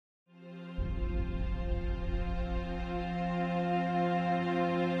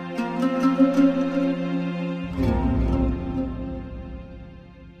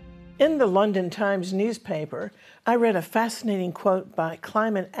In the London Times newspaper, I read a fascinating quote by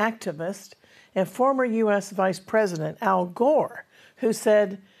climate activist and former U.S. Vice President Al Gore, who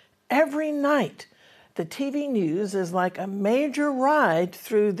said, "Every night, the TV news is like a major ride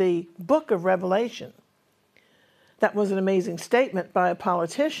through the book of Revelation." That was an amazing statement by a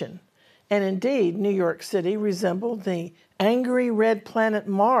politician, and indeed, New York City resembled the angry red planet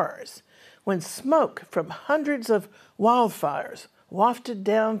Mars when smoke from hundreds of wildfires wafted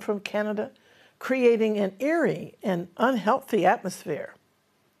down from Canada, creating an eerie and unhealthy atmosphere.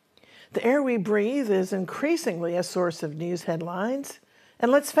 The air we breathe is increasingly a source of news headlines, and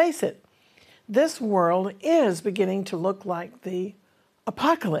let's face it, this world is beginning to look like the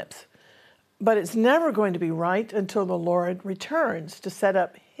apocalypse, but it's never going to be right until the Lord returns to set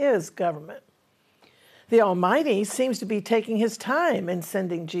up His government. The Almighty seems to be taking His time in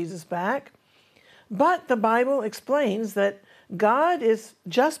sending Jesus back, but the Bible explains that God is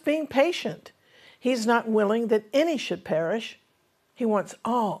just being patient. He's not willing that any should perish. He wants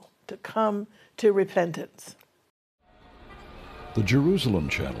all to come to repentance. The Jerusalem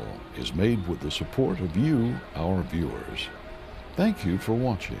Channel is made with the support of you, our viewers. Thank you for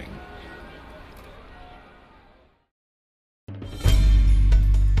watching.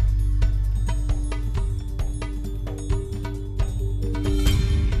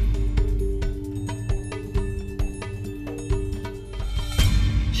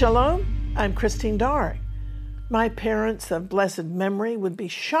 Shalom, I'm Christine Darg. My parents of blessed memory would be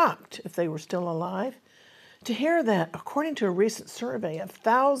shocked, if they were still alive, to hear that, according to a recent survey of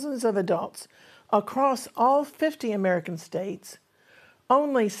thousands of adults across all 50 American states,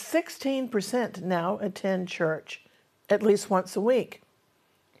 only 16% now attend church at least once a week.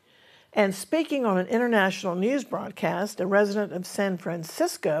 And speaking on an international news broadcast, a resident of San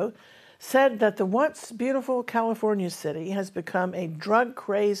Francisco said that the once beautiful California city has become a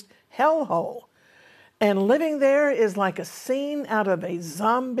drug-crazed hellhole, and living there is like a scene out of a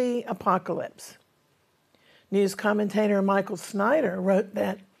zombie apocalypse. News commentator Michael Snyder wrote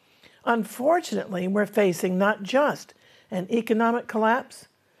that, unfortunately, we're facing not just an economic collapse,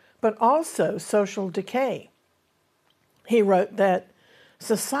 but also social decay. He wrote that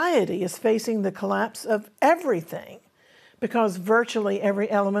society is facing the collapse of everything, because virtually every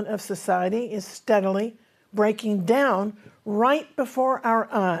element of society is steadily breaking down right before our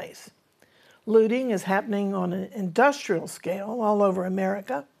eyes. Looting is happening on an industrial scale all over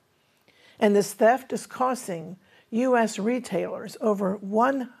America, and this theft is costing U.S. retailers over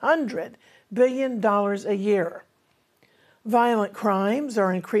 $100 billion a year. Violent crimes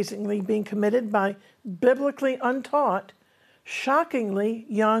are increasingly being committed by biblically untaught, shockingly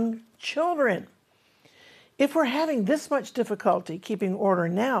young children. If we're having this much difficulty keeping order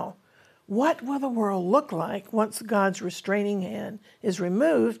now, what will the world look like once God's restraining hand is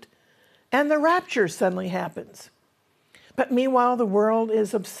removed and the rapture suddenly happens? But meanwhile, the world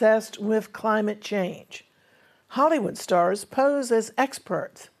is obsessed with climate change. Hollywood stars pose as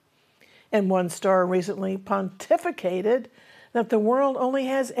experts, and one star recently pontificated that the world only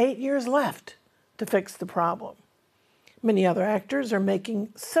has 8 years left to fix the problem. Many other actors are making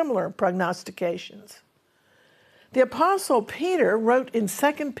similar prognostications. The Apostle Peter wrote in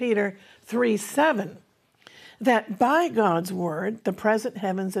 2 Peter 3:7 that by God's word, the present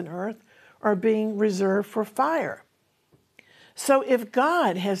heavens and earth are being reserved for fire. So if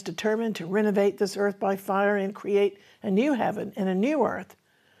God has determined to renovate this earth by fire and create a new heaven and a new earth,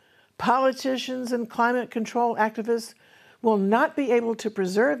 politicians and climate control activists will not be able to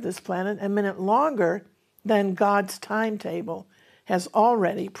preserve this planet a minute longer than God's timetable has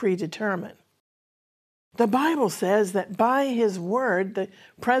already predetermined. The Bible says that by His word, the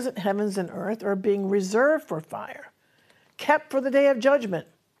present heavens and earth are being reserved for fire, kept for the day of judgment.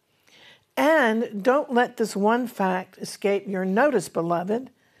 And don't let this one fact escape your notice, beloved.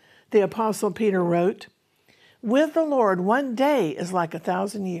 The Apostle Peter wrote, "With the Lord, one day is like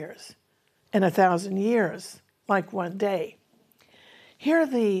 1,000 years, and 1,000 years like one day." Here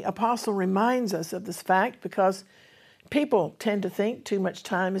the apostle reminds us of this fact because people tend to think too much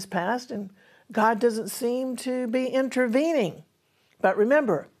time has passed and God doesn't seem to be intervening. But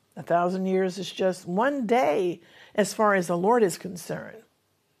remember, 1,000 years is just one day as far as the Lord is concerned.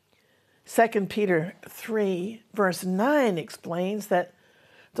 2 Peter 3, verse 9 explains that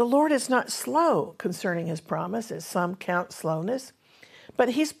the Lord is not slow concerning His promise, as some count slowness,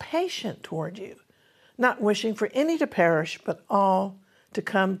 but He's patient toward you, not wishing for any to perish, but all to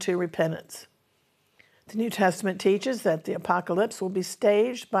come to repentance. The New Testament teaches that the apocalypse will be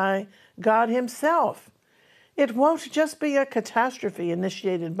staged by God Himself. It won't just be a catastrophe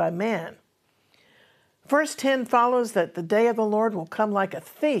initiated by man. Verse 10 follows that the day of the Lord will come like a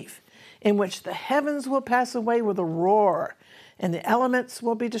thief, in which the heavens will pass away with a roar, and the elements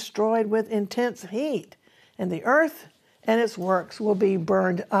will be destroyed with intense heat, and the earth and its works will be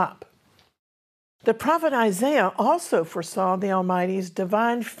burned up. The prophet Isaiah also foresaw the Almighty's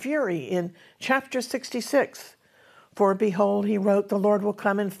divine fury in chapter 66. For behold, he wrote, the Lord will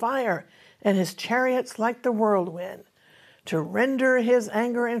come in fire, and his chariots like the whirlwind, to render his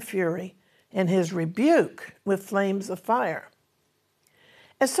anger and fury, and his rebuke with flames of fire.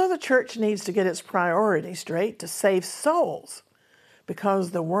 And so the church needs to get its priorities straight to save souls, because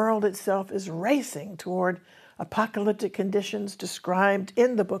the world itself is racing toward apocalyptic conditions described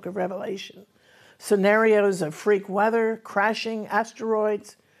in the book of Revelation. Scenarios of freak weather, crashing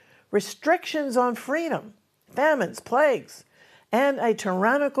asteroids, restrictions on freedom, famines, plagues, and a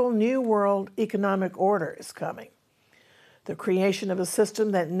tyrannical new world economic order is coming. The creation of a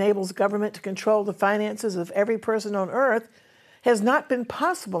system that enables government to control the finances of every person on earth has not been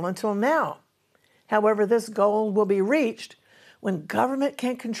possible until now. However, this goal will be reached when government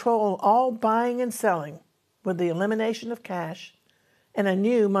can control all buying and selling with the elimination of cash and a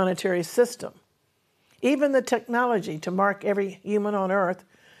new monetary system. Even the technology to mark every human on earth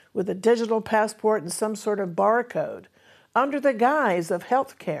with a digital passport and some sort of barcode under the guise of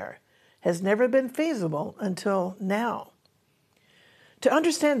health care has never been feasible until now. To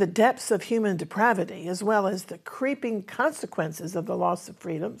understand the depths of human depravity, as well as the creeping consequences of the loss of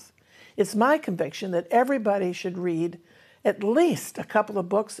freedoms, it's my conviction that everybody should read at least a couple of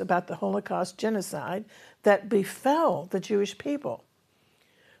books about the Holocaust genocide that befell the Jewish people.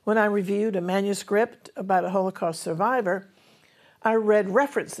 When I reviewed a manuscript about a Holocaust survivor, I read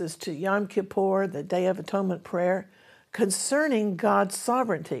references to Yom Kippur, the Day of Atonement prayer, concerning God's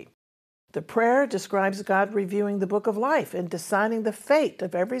sovereignty. The prayer describes God reviewing the book of life and deciding the fate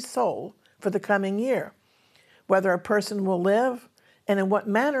of every soul for the coming year, whether a person will live and in what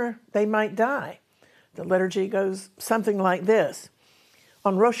manner they might die. The liturgy goes something like this.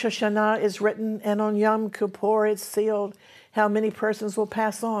 On Rosh Hashanah is written, and on Yom Kippur it's sealed, how many persons will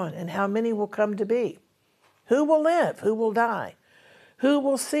pass on and how many will come to be. Who will live? Who will die? Who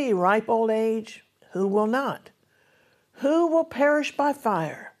will see ripe old age? Who will not? Who will perish by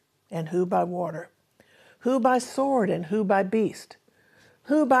fire and who by water? Who by sword and who by beast?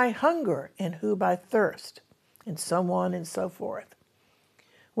 Who by hunger and who by thirst? And so on and so forth.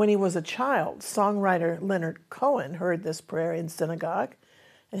 When he was a child, songwriter Leonard Cohen heard this prayer in synagogue,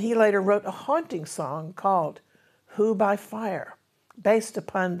 and he later wrote a haunting song called Who by Fire, based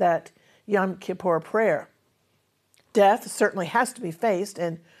upon that Yom Kippur prayer. Death certainly has to be faced,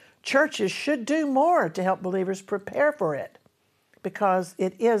 and churches should do more to help believers prepare for it, because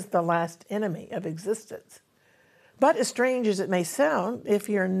it is the last enemy of existence. But as strange as it may sound, if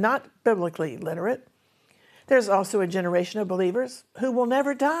you're not biblically literate, there's also a generation of believers who will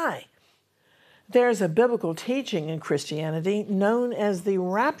never die. There's a biblical teaching in Christianity known as the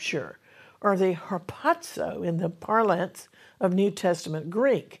rapture, or the harpazo in the parlance of New Testament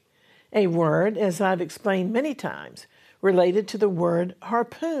Greek, a word, as I've explained many times, related to the word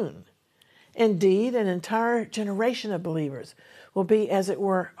harpoon. Indeed, an entire generation of believers will be, as it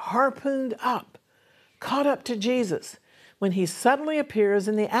were, harpooned up, caught up to Jesus, when he suddenly appears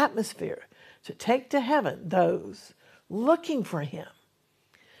in the atmosphere to take to heaven those looking for him.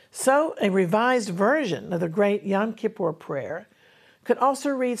 So a revised version of the great Yom Kippur prayer could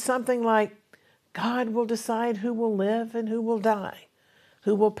also read something like, God will decide who will live and who will die,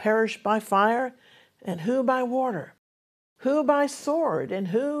 who will perish by fire and who by water, who by sword and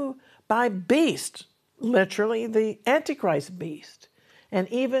who by beast, literally the Antichrist beast, and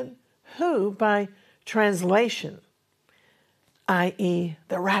even who by translation, i.e.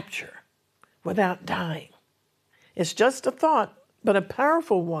 the rapture, without dying. It's just a thought, but a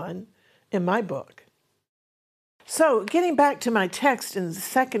powerful one in my book. So, getting back to my text in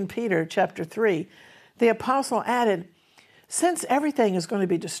 2 Peter chapter 3, the apostle added, since everything is going to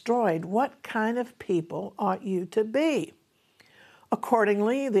be destroyed, what kind of people ought you to be?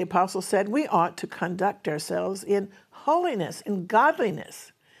 Accordingly, the apostle said, we ought to conduct ourselves in holiness and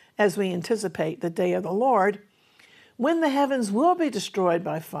godliness as we anticipate the day of the Lord, when the heavens will be destroyed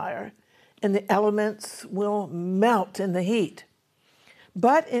by fire and the elements will melt in the heat.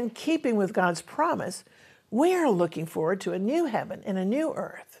 But in keeping with God's promise, we are looking forward to a new heaven and a new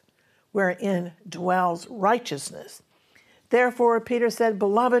earth, wherein dwells righteousness. Therefore, Peter said,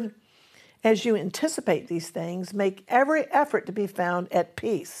 beloved, as you anticipate these things, make every effort to be found at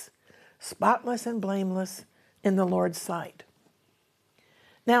peace, spotless and blameless in the Lord's sight.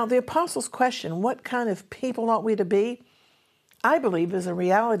 Now, the apostle's question, what kind of people ought we to be, I believe is a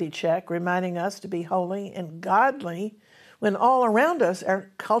reality check reminding us to be holy and godly when all around us our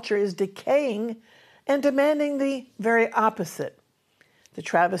culture is decaying and demanding the very opposite. The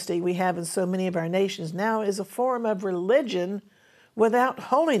travesty we have in so many of our nations now is a form of religion without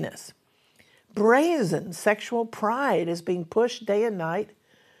holiness. Brazen sexual pride is being pushed day and night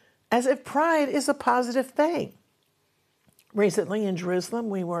as if pride is a positive thing. Recently in Jerusalem,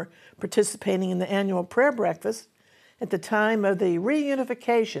 we were participating in the annual prayer breakfast at the time of the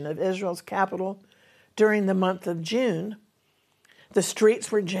reunification of Israel's capital during the month of June. The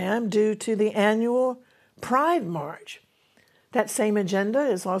streets were jammed due to the annual Pride March. That same agenda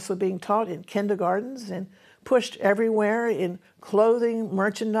is also being taught in kindergartens and pushed everywhere in clothing,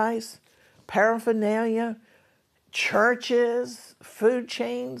 merchandise, paraphernalia, churches, food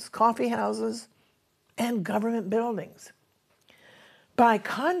chains, coffee houses, and government buildings. By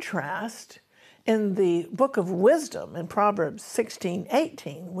contrast, in the book of wisdom in Proverbs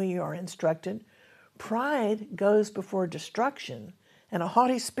 16:18, we are instructed, pride goes before destruction and a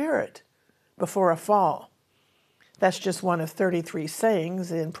haughty spirit before a fall. That's just one of 33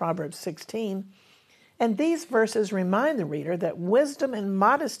 sayings in Proverbs 16. And these verses remind the reader that wisdom and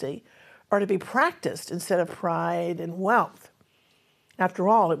modesty are to be practiced instead of pride and wealth. After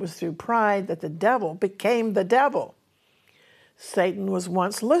all, it was through pride that the devil became the devil. Satan was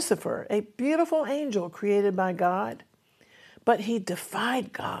once Lucifer, a beautiful angel created by God, but he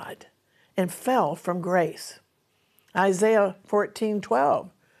defied God and fell from grace. Isaiah 14:12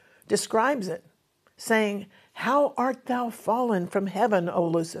 describes it, saying, "How art thou fallen from heaven, O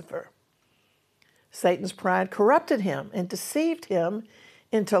Lucifer?" Satan's pride corrupted him and deceived him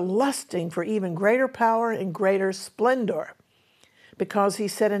into lusting for even greater power and greater splendor, because he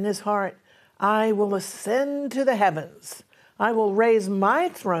said in his heart, "I will ascend to the heavens. I will raise my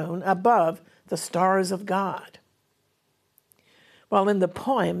throne above the stars of God." While in the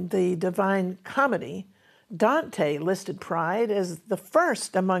poem, The Divine Comedy, Dante listed pride as the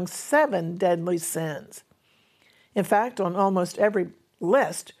first among 7 deadly sins. In fact, on almost every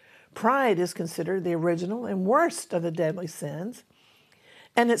list, pride is considered the original and worst of the deadly sins,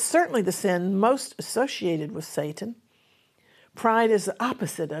 and it's certainly the sin most associated with Satan. Pride is the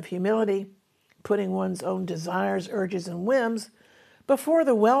opposite of humility, putting one's own desires, urges, and whims before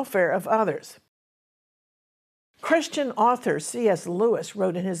the welfare of others. Christian author C.S. Lewis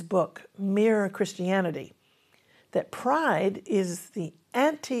wrote in his book, Mere Christianity, that pride is the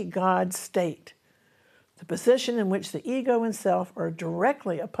anti-God state, the position in which the ego and self are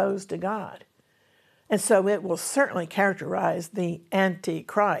directly opposed to God. And so it will certainly characterize the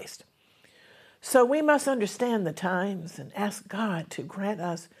Antichrist. So we must understand the times and ask God to grant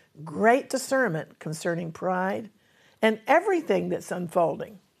us great discernment concerning pride and everything that's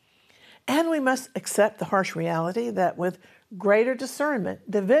unfolding. And we must accept the harsh reality that with greater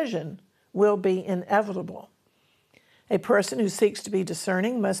discernment, division will be inevitable. A person who seeks to be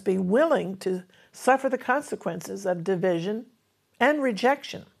discerning must be willing to suffer the consequences of division and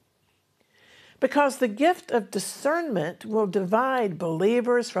rejection. Because the gift of discernment will divide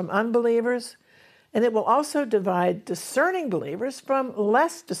believers from unbelievers, and it will also divide discerning believers from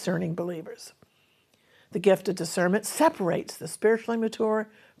less discerning believers. The gift of discernment separates the spiritually mature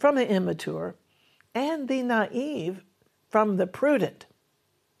from the immature and the naive from the prudent.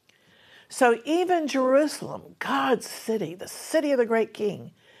 So even Jerusalem, God's city, the city of the great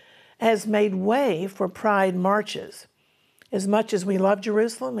King, has made way for pride marches. As much as we love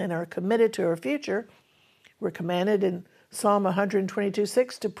Jerusalem and are committed to her future, we're commanded in Psalm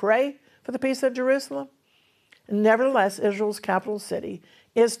 122:6 to pray for the peace of Jerusalem. Nevertheless, Israel's capital city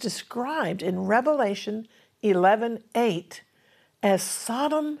is described in Revelation 11:8 as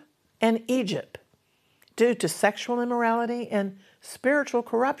Sodom and Egypt due to sexual immorality and spiritual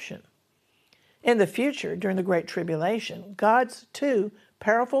corruption. In the future, during the Great Tribulation, God's 2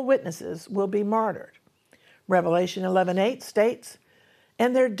 powerful witnesses will be martyred. Revelation 11:8 states,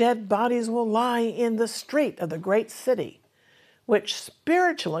 "And their dead bodies will lie in the street of the great city, which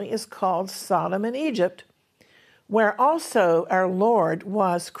spiritually is called Sodom and Egypt, where also our Lord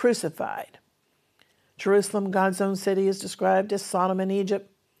was crucified." Jerusalem, God's own city, is described as Sodom and Egypt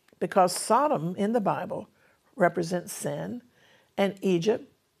because Sodom in the Bible represents sin and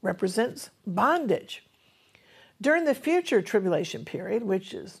Egypt represents bondage. During the future tribulation period,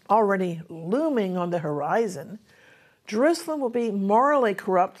 which is already looming on the horizon, Jerusalem will be morally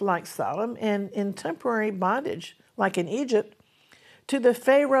corrupt like Sodom and in temporary bondage like in Egypt to the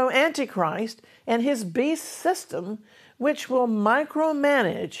Pharaoh Antichrist and his beast system, which will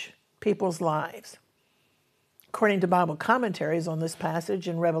micromanage people's lives. According to Bible commentaries on this passage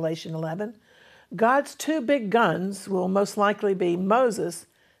in Revelation 11, God's 2 big guns will most likely be Moses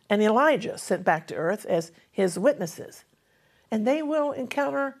and Elijah sent back to earth as his witnesses. and they will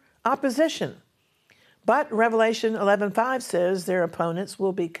encounter opposition. But Revelation 11:5 says their opponents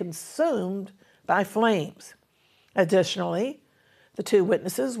will be consumed by flames. Additionally, the two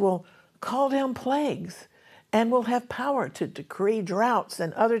witnesses will call down plagues and will have power to decree droughts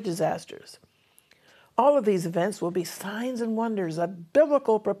and other disasters. All of these events will be signs and wonders of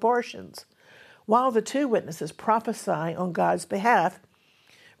biblical proportions, while the two witnesses prophesy on God's behalf,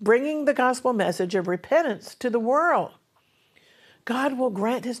 bringing the gospel message of repentance to the world. God will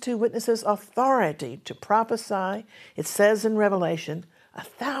grant his two witnesses authority to prophesy, it says in Revelation,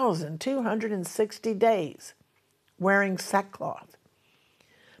 1,260 days, wearing sackcloth.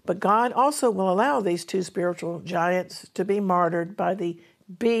 But God also will allow these two spiritual giants to be martyred by the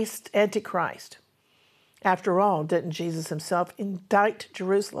beast Antichrist. After all, didn't Jesus himself indict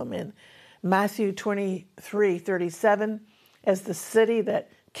Jerusalem in Matthew 23:37 as the city that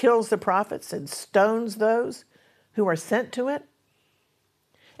kills the prophets and stones those who are sent to it?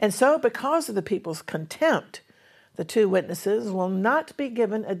 And so, because of the people's contempt, the two witnesses will not be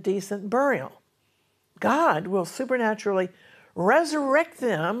given a decent burial. God will supernaturally resurrect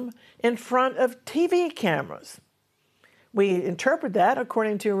them in front of TV cameras. We interpret that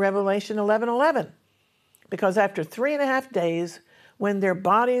according to Revelation 11:11, because after 3.5 days, when their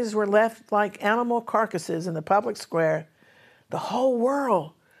bodies were left like animal carcasses in the public square, the whole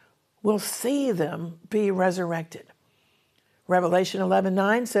world will see them be resurrected. Revelation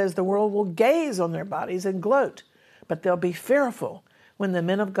 11:9 says the world will gaze on their bodies and gloat, but they'll be fearful when the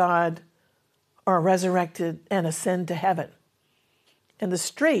men of God are resurrected and ascend to heaven. And the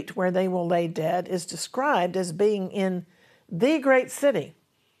street where they will lay dead is described as being in the great city.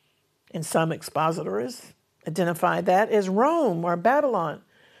 And some expositors identify that as Rome or Babylon,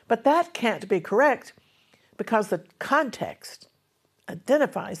 but that can't be correct because the context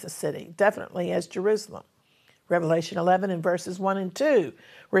identifies the city definitely as Jerusalem. Revelation 11 in verses 1 and 2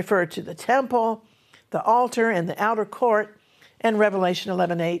 refer to the temple, the altar, and the outer court, and Revelation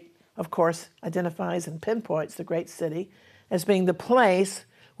 11:8, of course, identifies and pinpoints the great city as being the place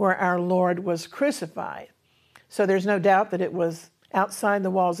where our Lord was crucified. So there's no doubt that it was outside the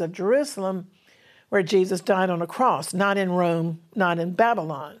walls of Jerusalem where Jesus died on a cross, not in Rome, not in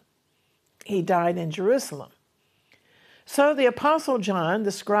Babylon. He died in Jerusalem. So the Apostle John,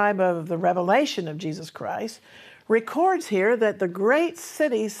 the scribe of the revelation of Jesus Christ, records here that the great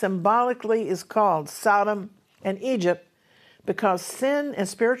city symbolically is called Sodom and Egypt because sin and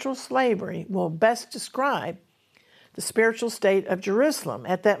spiritual slavery will best describe the spiritual state of Jerusalem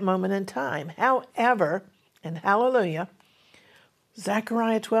at that moment in time. However, and hallelujah,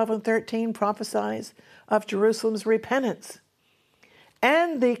 Zechariah 12:13 prophesies of Jerusalem's repentance.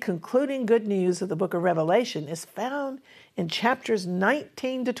 And the concluding good news of the book of Revelation is found in chapters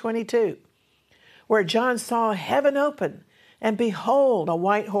 19 to 22, where John saw heaven open, and behold, a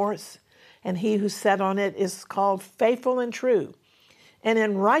white horse, and he who sat on it is called Faithful and True, and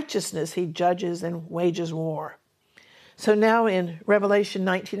in righteousness he judges and wages war. So now in Revelation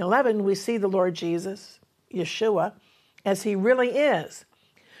 19:11, we see the Lord Jesus, Yeshua, as he really is.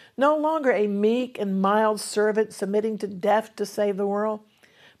 No longer a meek and mild servant submitting to death to save the world,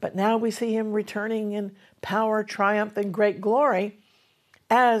 but now we see him returning in power, triumph, and great glory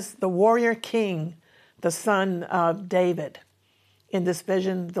as the warrior king, the son of David. In this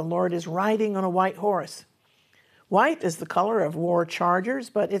vision, the Lord is riding on a white horse. White is the color of war chargers,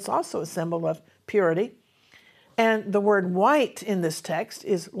 but it's also a symbol of purity. And the word white in this text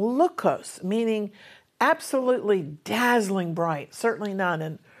is lukos, meaning absolutely dazzling bright, certainly not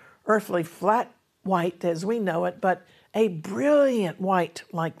an earthly flat white as we know it, but a brilliant white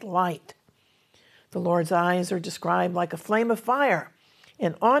like light. The Lord's eyes are described like a flame of fire,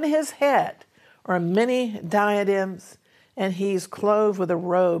 and on his head are many diadems, and he's clothed with a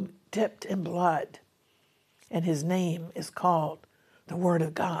robe dipped in blood. And his name is called the Word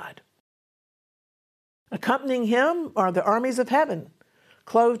of God. Accompanying him are the armies of heaven,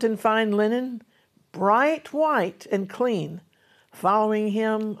 clothed in fine linen, bright white and clean, following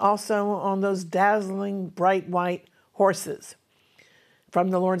him also on those dazzling bright white horses. From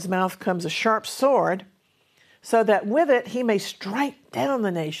the Lord's mouth comes a sharp sword, so that with it he may strike down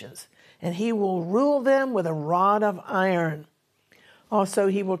the nations, and he will rule them with a rod of iron. Also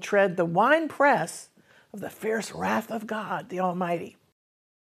he will tread the winepress of the fierce wrath of God, the Almighty.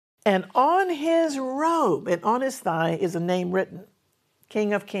 And on his robe and on his thigh is a name written,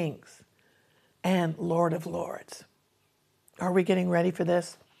 King of Kings and Lord of Lords. Are we getting ready for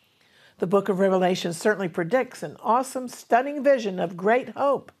this? The book of Revelation certainly predicts an awesome, stunning vision of great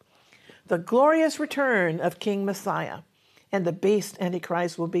hope, the glorious return of King Messiah, and the beast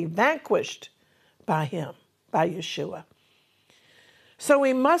Antichrist will be vanquished by him, by Yeshua. So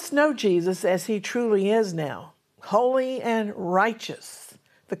we must know Jesus as he truly is now, holy and righteous,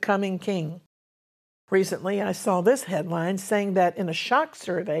 the coming King. Recently, I saw this headline saying that in a shock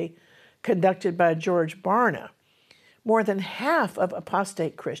survey conducted by George Barna, more than half of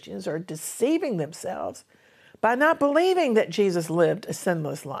apostate Christians are deceiving themselves by not believing that Jesus lived a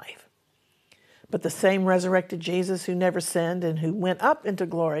sinless life. But the same resurrected Jesus who never sinned and who went up into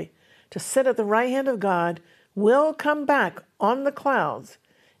glory to sit at the right hand of God will come back on the clouds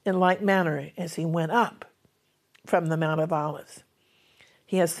in like manner as he went up from the Mount of Olives.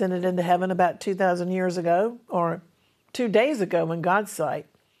 He ascended into heaven about 2,000 years ago, or 2 days ago in God's sight.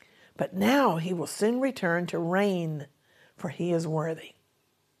 But now he will soon return to reign, for he is worthy.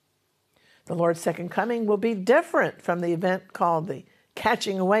 The Lord's second coming will be different from the event called the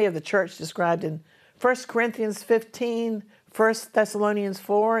catching away of the church described in 1 Corinthians 15, 1 Thessalonians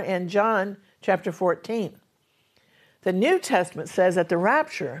 4, and John chapter 14. The New Testament says at the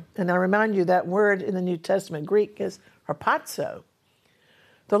rapture, and I remind you that word in the New Testament Greek is harpazo,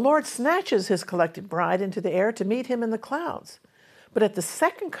 the Lord snatches his collected bride into the air to meet him in the clouds. But at the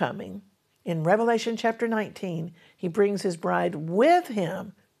second coming, in Revelation chapter 19, he brings his bride with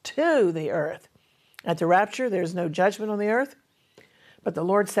him to the earth. At the rapture, there's no judgment on the earth, but the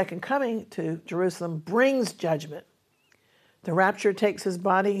Lord's second coming to Jerusalem brings judgment. The rapture takes his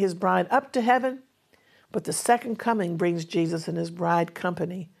bride up to heaven, but the second coming brings Jesus and his bride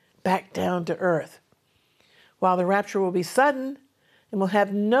company back down to earth. While the rapture will be sudden and will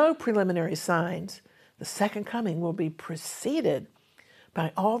have no preliminary signs, the second coming will be preceded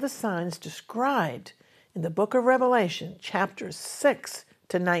by all the signs described in the book of Revelation, chapters 6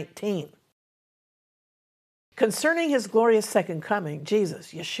 to 19. Concerning his glorious second coming,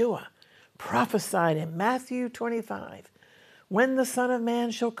 Jesus, Yeshua, prophesied in Matthew 25, when the Son of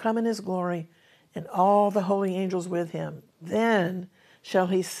Man shall come in his glory, and all the holy angels with him, then shall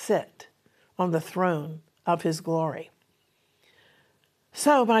he sit on the throne of his glory.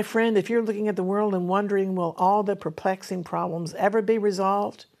 So, my friend, if you're looking at the world and wondering, will all the perplexing problems ever be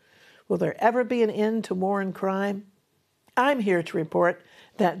resolved? Will there ever be an end to war and crime? I'm here to report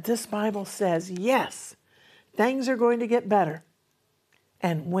that this Bible says, yes, things are going to get better.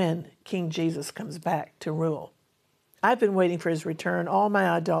 And when King Jesus comes back to rule. I've been waiting for his return all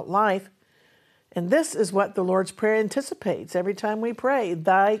my adult life. And this is what the Lord's Prayer anticipates every time we pray,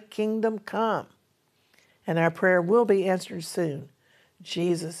 thy kingdom come. And our prayer will be answered soon.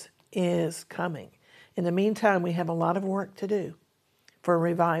 Jesus is coming. In the meantime, we have a lot of work to do for a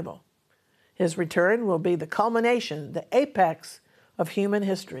revival. His return will be the culmination, the apex of human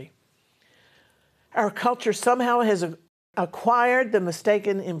history. Our culture somehow has acquired the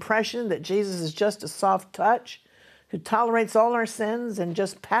mistaken impression that Jesus is just a soft touch who tolerates all our sins and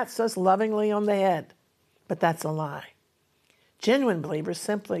just pats us lovingly on the head. But that's a lie. Genuine believers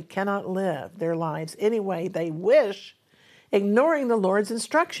simply cannot live their lives any way they wish, ignoring the Lord's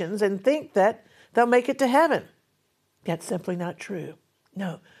instructions and think that they'll make it to heaven. That's simply not true.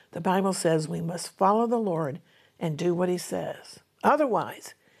 No, the Bible says we must follow the Lord and do what he says.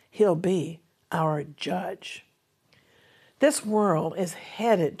 Otherwise, he'll be our judge. This world is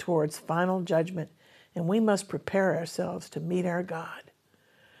headed towards final judgment, and we must prepare ourselves to meet our God.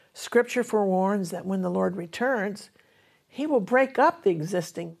 Scripture forewarns that when the Lord returns, he will break up the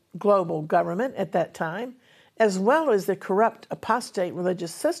existing global government at that time, as well as the corrupt apostate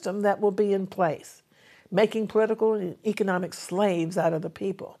religious system that will be in place, making political and economic slaves out of the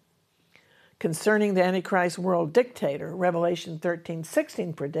people. Concerning the Antichrist world dictator, Revelation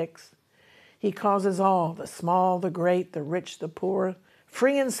 13:16 predicts, he causes all, the small, the great, the rich, the poor,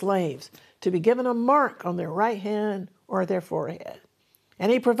 free and slaves, to be given a mark on their right hand or their forehead.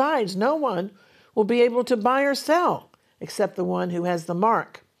 And he provides no one will be able to buy or sell except the one who has the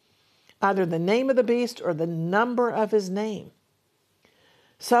mark, either the name of the beast or the number of his name.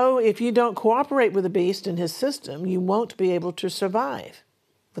 So if you don't cooperate with the beast and his system, you won't be able to survive.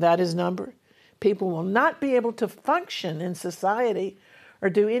 Without his number, people will not be able to function in society or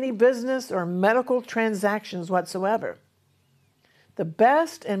do any business or medical transactions whatsoever. The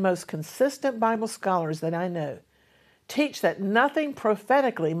best and most consistent Bible scholars that I know teach that nothing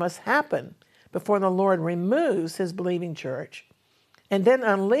prophetically must happen before the Lord removes his believing church and then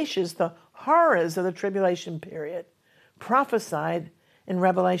unleashes the horrors of the tribulation period, prophesied in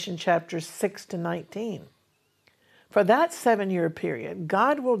Revelation chapters 6 to 19. For that 7-year period,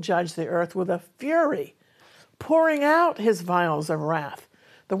 God will judge the earth with a fury, pouring out his vials of wrath.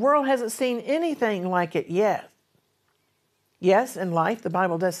 The world hasn't seen anything like it yet. Yes, in life, the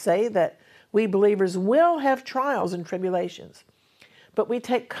Bible does say that we believers will have trials and tribulations, but we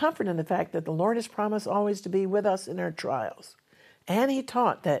take comfort in the fact that the Lord has promised always to be with us in our trials. And he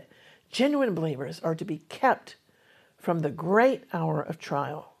taught that genuine believers are to be kept from the great hour of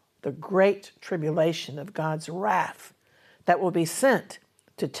trial, the great tribulation of God's wrath that will be sent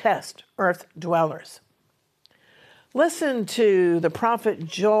to test earth dwellers. Listen to the prophet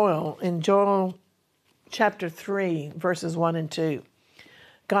Joel in Joel chapter 3, verses 1 and 2.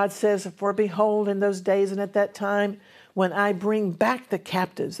 God says, "For behold, in those days and at that time, when I bring back the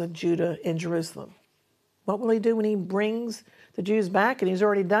captives of Judah and Jerusalem." What will he do when he brings the Jews back? And he's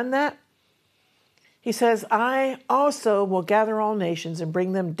already done that. He says, "I also will gather all nations and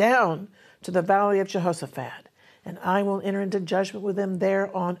bring them down to the valley of Jehoshaphat, and I will enter into judgment with them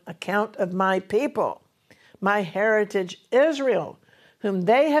there on account of my people, my heritage Israel, whom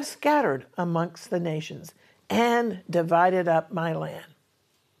they have scattered amongst the nations and divided up my land."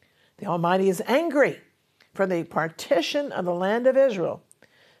 The Almighty is angry for the partition of the land of Israel,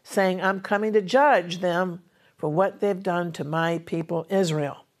 saying, "I'm coming to judge them for what they've done to my people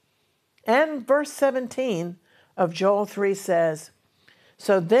Israel." And verse 17 of Joel 3 says,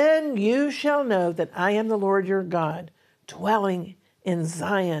 "So then you shall know that I am the Lord your God, dwelling in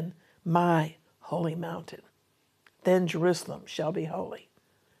Zion, my holy mountain. Then Jerusalem shall be holy."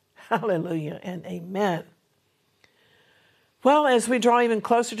 Hallelujah and amen. Well, as we draw even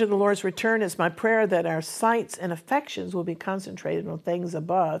closer to the Lord's return, it's my prayer that our sights and affections will be concentrated on things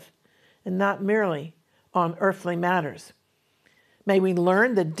above and not merely on earthly matters. May we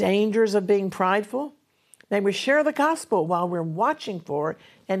learn the dangers of being prideful. May we share the gospel while we're watching for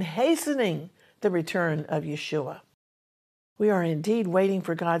and hastening the return of Yeshua. We are indeed waiting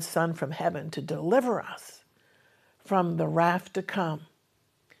for God's Son from heaven to deliver us from the wrath to come.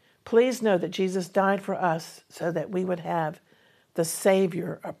 Please know that Jesus died for us so that we would have the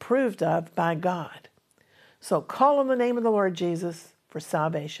Savior approved of by God. So call on the name of the Lord Jesus for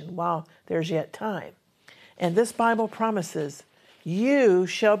salvation while there's yet time. And this Bible promises, you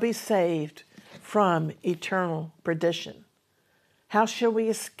shall be saved from eternal perdition. How shall we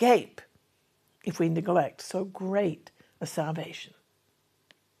escape if we neglect so great a salvation?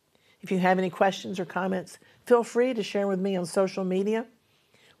 If you have any questions or comments, feel free to share with me on social media.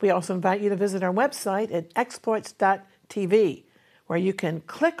 We also invite you to visit our website at exploits.tv, where you can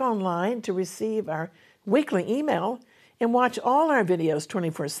click online to receive our weekly email and watch all our videos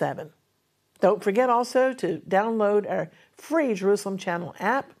 24/7. Don't forget also to download our free Jerusalem Channel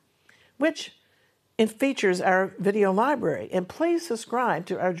app, which features our video library. And please subscribe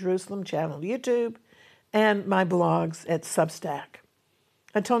to our Jerusalem Channel YouTube and my blogs at Substack.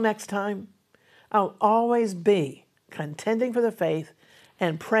 Until next time, I'll always be contending for the faith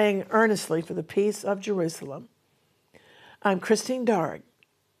and praying earnestly for the peace of Jerusalem. I'm Christine Darg.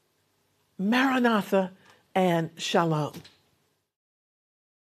 Maranatha and Shalom.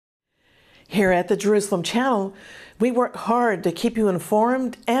 Here at the Jerusalem Channel, we work hard to keep you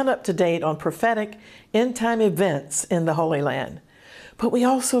informed and up to date on prophetic end-time events in the Holy Land. But we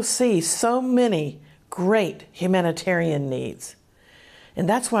also see so many great humanitarian needs. And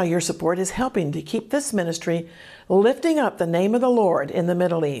that's why your support is helping to keep this ministry lifting up the name of the Lord in the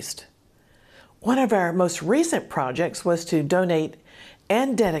Middle East. One of our most recent projects was to donate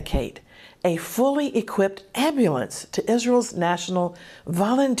and dedicate a fully equipped ambulance to Israel's National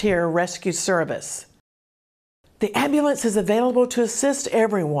Volunteer Rescue Service. The ambulance is available to assist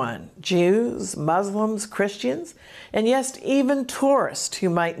everyone, Jews, Muslims, Christians, and yes, even tourists who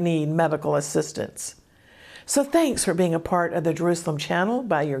might need medical assistance. So thanks for being a part of the Jerusalem Channel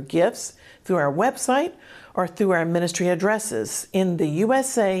by your gifts through our website or through our ministry addresses in the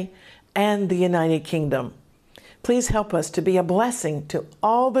USA and the United Kingdom. Please help us to be a blessing to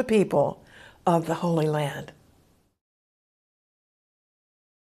all the people of the Holy Land.